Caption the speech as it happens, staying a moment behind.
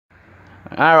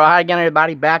All right, hi again,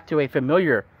 everybody. Back to a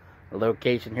familiar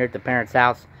location here at the parents'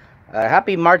 house.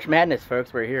 Happy March Madness,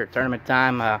 folks. We're here. Tournament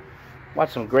time. Watch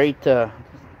some great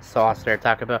sauce there.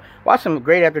 Talk about. Watch some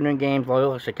great afternoon games.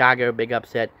 Loyola, Chicago, big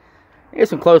upset. Here's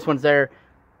some close ones there.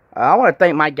 I want to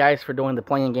thank my guys for doing the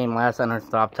playing game last night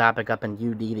on Off Topic up in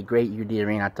UD, the great UD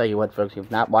Arena. I tell you what, folks, if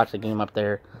you've not watched the game up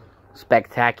there,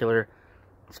 spectacular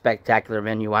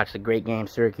venue. Watched the great game.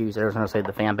 Syracuse, Arizona State.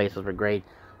 The fan bases were great.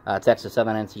 Texas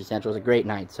Southern, NC Central. It was a great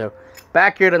night. So,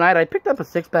 back here tonight, I picked up a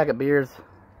 6-pack of beers.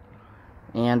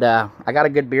 And I got a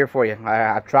good beer for you.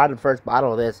 I tried the first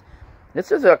bottle of this.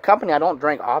 This is a company I don't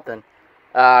drink often.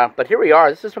 But here we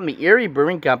are. This is from the Erie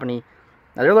Brewing Company.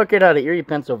 Now, they're located out of Erie,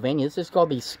 Pennsylvania. This is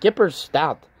called the Skipper's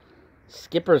Stout.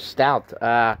 Skipper's Stout.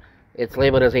 It's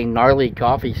labeled as a gnarly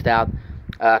coffee stout.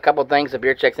 A couple things. The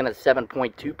beer checks in at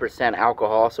 7.2%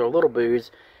 alcohol, so a little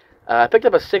booze. I picked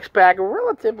up a 6-pack,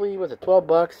 relatively, was it 12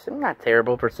 bucks? Not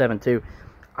terrible for 7.2.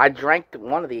 I drank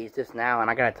one of these just now, and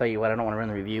I gotta tell you what, I don't want to run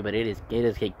the review, but it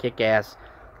is a kick-ass,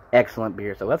 excellent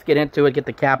beer. So let's get into it, get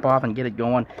the cap off, and get it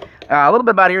going. A little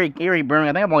bit about Erie Brewing.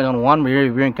 I think I've only done one Erie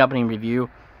Brewing Company review,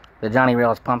 the Johnny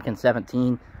Rails Pumpkin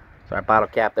 17. So our bottle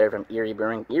cap there from Erie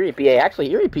Brewing. Erie, PA.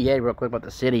 Actually, Erie, PA, real quick about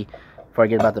the city, before I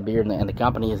get about the beer and the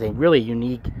company, is a really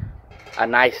unique, a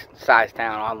nice sized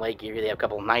town on Lake Erie. They have a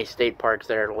couple of nice state parks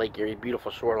there at Lake Erie, beautiful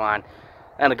shoreline,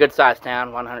 and a good sized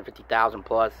town, 150,000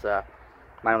 plus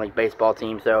minor league baseball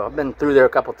team. So I've been through there a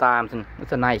couple times, and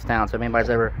it's a nice town. So if anybody's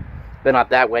ever been up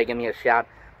that way, give me a shout.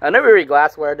 No Erie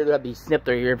glassware. I do have the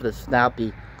snifter here for the stout,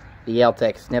 the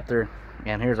L-Tech snifter,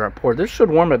 and here's our pour. This should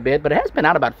warm a bit, but it has been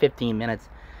out about 15 minutes.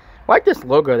 I like this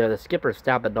logo there, the Skipper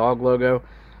Stout, the dog logo.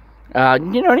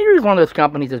 You know, Erie's one of those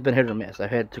companies that's been hit or miss.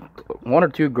 I've had one or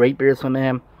two great beers from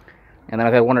them, and then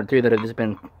I've had one or two that have just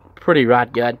been pretty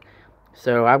rot gut.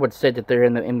 So I would say that they're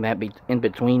in that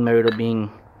in-between mode of being,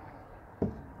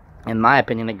 in my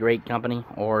opinion, a great company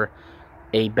or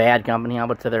a bad company. I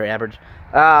would say they're average.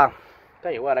 Tell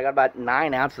you what, I got about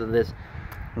 9 ounces of this,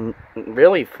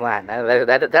 really flat.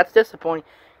 That's disappointing.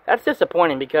 That's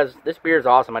disappointing because this beer is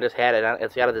awesome. I just had it.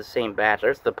 It's out of the same batch.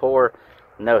 There's the pour.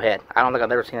 No head. I don't think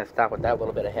I've ever seen it stop with that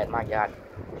little bit of head. My God.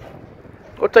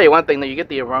 I'll tell you one thing, though. You get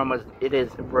the aromas. It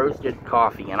is roasted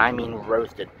coffee, and I mean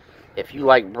roasted. If you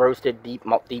like roasted, deep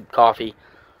coffee,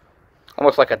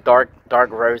 almost like a dark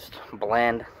roast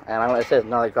blend, and I know it says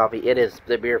gnarly coffee, it is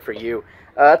the beer for you.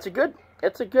 It's a good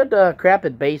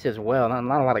crafted base as well.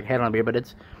 Not a lot of head on the beer, but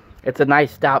it's a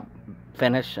nice stout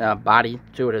finish, body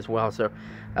to it as well. So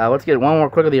let's get one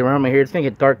more quick of the aroma here. It's gonna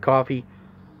get dark coffee.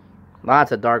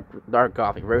 Lots of dark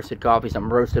coffee, roasted coffee,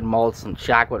 some roasted malts, some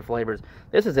chocolate flavors.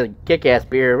 This is a kick-ass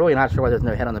beer. Really not sure why there's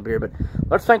no head on the beer, but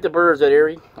let's thank the brewers at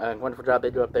Erie. Wonderful job they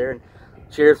do up there. And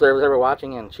cheers to whoever's ever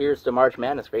watching, and cheers to March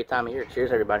Madness. Great time of year.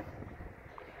 Cheers, everybody.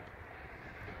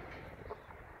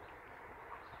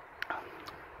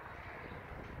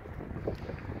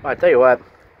 Well, I tell you what,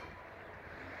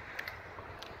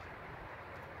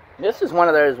 this is one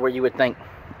of those where you would think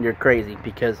you're crazy,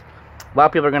 because a lot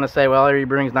of people are going to say, well, Erie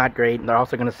Brewing's not great. And they're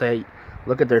also going to say,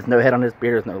 look, there's no head on this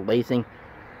beer. There's no lacing.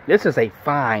 This is a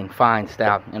fine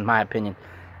stout, in my opinion.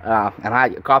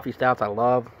 And coffee stouts I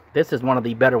love. This is one of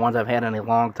the better ones I've had in a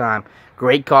long time.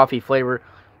 Great coffee flavor.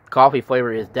 Coffee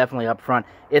flavor is definitely up front.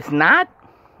 It's not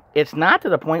to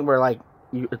the point where, like,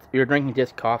 you're drinking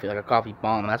just coffee, like a coffee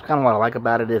bomb. And that's kind of what I like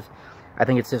about it is I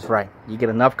think it's just right. You get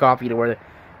enough coffee to where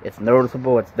it's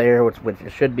noticeable. It's there, which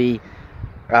it should be.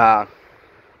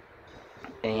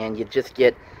 And you just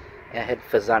get a head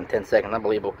fizz out in 10 seconds.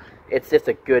 Unbelievable. It's just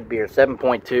a good beer.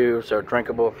 7.2, so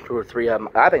drinkable. 2 or 3 of them.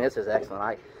 I think this is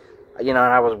excellent. And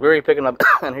I was really picking up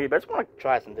on here, but I just want to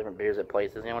try some different beers at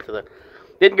places. I went to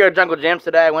didn't go to Jungle Jim's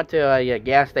today. I went to a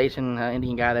gas station,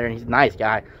 Indian guy there, and he's a nice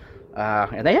guy.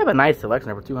 And they have a nice selection,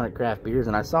 over 200 craft beers,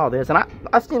 and I saw this, and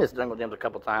I've seen this Jungle Jim's a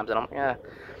couple times, and I'm, yeah.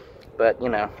 But,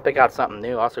 pick out something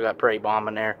new. Also got Prairie Bomb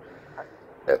in there.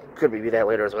 Could review that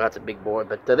later as well. That's a big boy.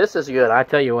 But this is good. I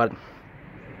tell you what.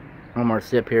 One more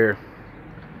sip here.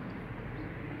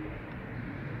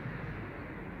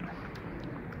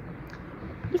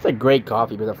 Just a great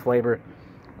coffee with a flavor.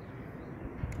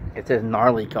 It says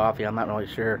gnarly coffee. I'm not really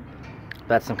sure if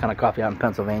that's some kind of coffee out in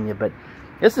Pennsylvania. But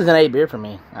this is an A beer for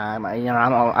me.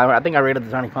 I think I rated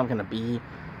the Johnny Pumpkin a B.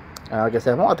 Like I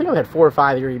said, I think I've had 4 or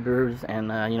 5 Erie brews. And,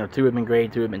 2 have been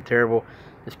great. 2 have been terrible.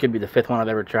 This could be the 5th one I've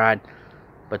ever tried.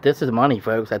 But this is money,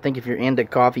 folks. I think if you're into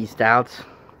coffee stouts,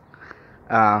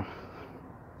 I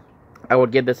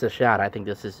would give this a shot. I think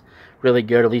this is really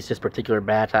good, at least this particular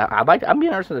batch. I'm being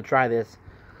interested to try this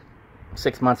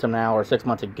 6 months from now or 6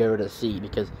 months ago to see,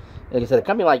 because, like I said, a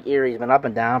company like Erie has been up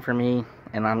and down for me,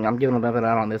 and I'm giving them a benefit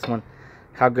out on this one.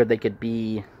 how good they could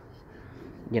be.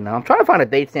 You know, I'm trying to find a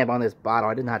date stamp on this bottle.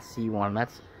 I did not see one.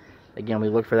 That's, again, we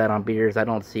look for that on beers. I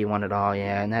don't see one at all.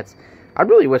 Yeah, and that's, I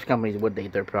really wish companies would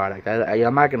date their product.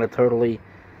 I'm not going to totally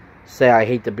say I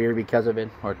hate the beer because of it,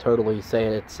 or totally say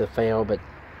it's a fail, but,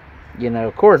 you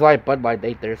know, Coors Light, Bud Light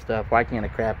date their stuff. Why can't a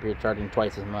craft beer charging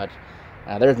twice as much?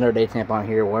 There's no date stamp on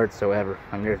here whatsoever.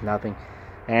 I mean, there's nothing.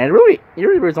 And really,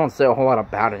 Erie Brews don't say a whole lot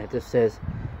about it. It just says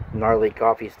Gnarly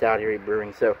Coffee Stout, Erie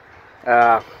Brewing. So,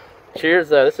 cheers.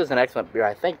 This is an excellent beer.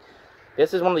 I think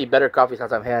this is one of the better coffee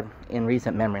stouts I've had in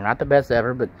recent memory. Not the best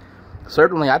ever, but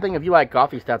certainly, I think if you like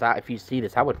coffee stouts, if you see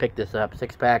this, I would pick this up.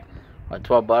 6-pack,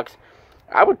 $12.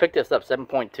 I would pick this up,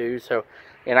 7.2. So,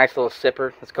 a nice little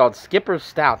sipper. It's called Skipper's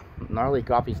Stout. Gnarly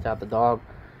Coffee Stout. The dog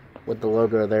with the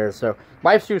logo there. So,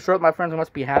 life's too short, my friends. I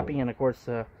must be happy. And, of course,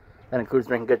 that includes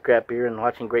drinking good craft beer and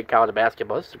watching great college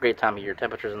basketball. This is a great time of year.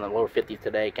 Temperatures in the lower 50s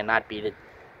today. Cannot beat it.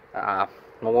 The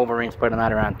Wolverines put a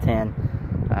night around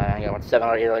 10. I got 7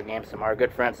 other games tomorrow.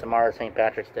 Good friend tomorrow, St.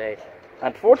 Patrick's Day.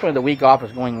 Unfortunately, the week off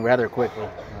is going rather quickly.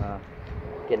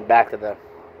 Getting back to the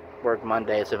work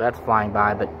Monday, so that's flying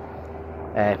by. But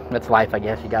that's life, I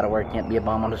guess. You got to work. Can't be a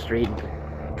bum on the street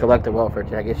and collect a welfare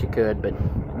check. I guess you could, but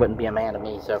wouldn't be a man to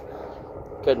me. So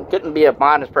couldn't be a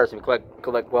honest person to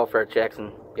collect welfare checks.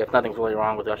 And if nothing's really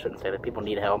wrong with it, I shouldn't say that. People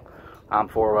need help. I'm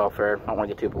for welfare. I don't want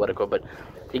to get too political, but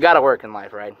you got to work in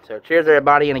life, right? So cheers,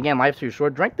 everybody. And again, life's too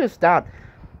short. Drink this stout.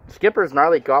 Skipper's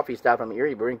Gnarly Coffee Stout from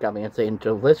Erie Brewing Company. It's a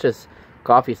delicious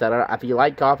coffee stout. If you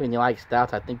like coffee and you like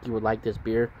stouts, I think you would like this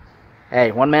beer.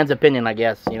 Hey, one man's opinion, I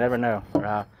guess. You never know.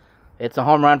 It's a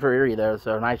home run for Erie, though,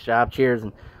 so nice job. Cheers,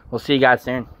 and we'll see you guys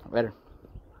soon. Later.